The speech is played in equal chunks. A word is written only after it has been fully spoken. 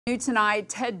New tonight,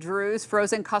 Ted Drew's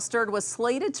frozen custard was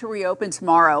slated to reopen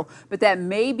tomorrow, but that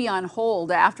may be on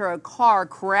hold after a car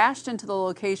crashed into the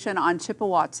location on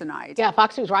Chippewa tonight. Yeah,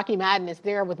 Fox News' Rocky Madden is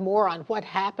there with more on what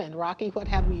happened. Rocky, what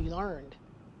have you learned?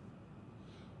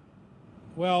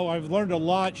 Well, I've learned a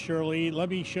lot, Shirley. Let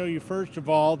me show you, first of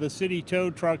all, the city tow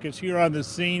truck is here on the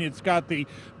scene. It's got the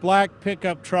black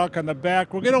pickup truck on the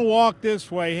back. We're going to walk this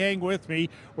way. Hang with me.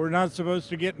 We're not supposed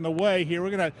to get in the way here. We're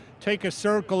going to take a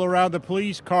circle around the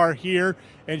police car here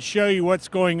and show you what's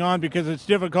going on because it's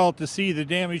difficult to see the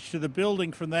damage to the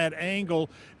building from that angle.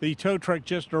 The tow truck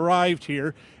just arrived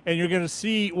here, and you're going to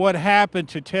see what happened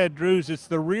to Ted Drew's. It's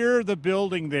the rear of the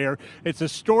building there. It's a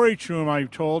storage room, I'm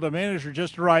told. A manager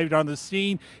just arrived on the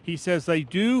scene. He says they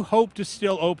do hope to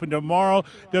still open tomorrow.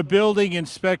 The building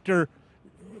inspector...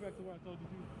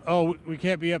 Oh, we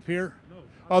can't be up here?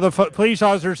 Oh, the police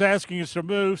officer's asking us to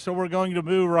move, so we're going to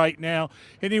move right now.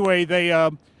 Anyway,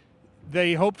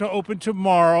 they hope to open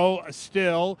tomorrow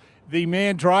still. The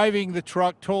man driving the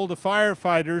truck told the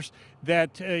firefighters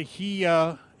that he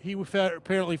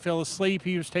apparently fell asleep.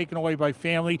 He was taken away by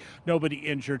family. Nobody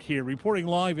injured here. Reporting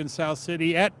live in South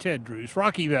City at Ted Drew's,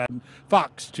 Rocky Madden,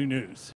 Fox 2 News.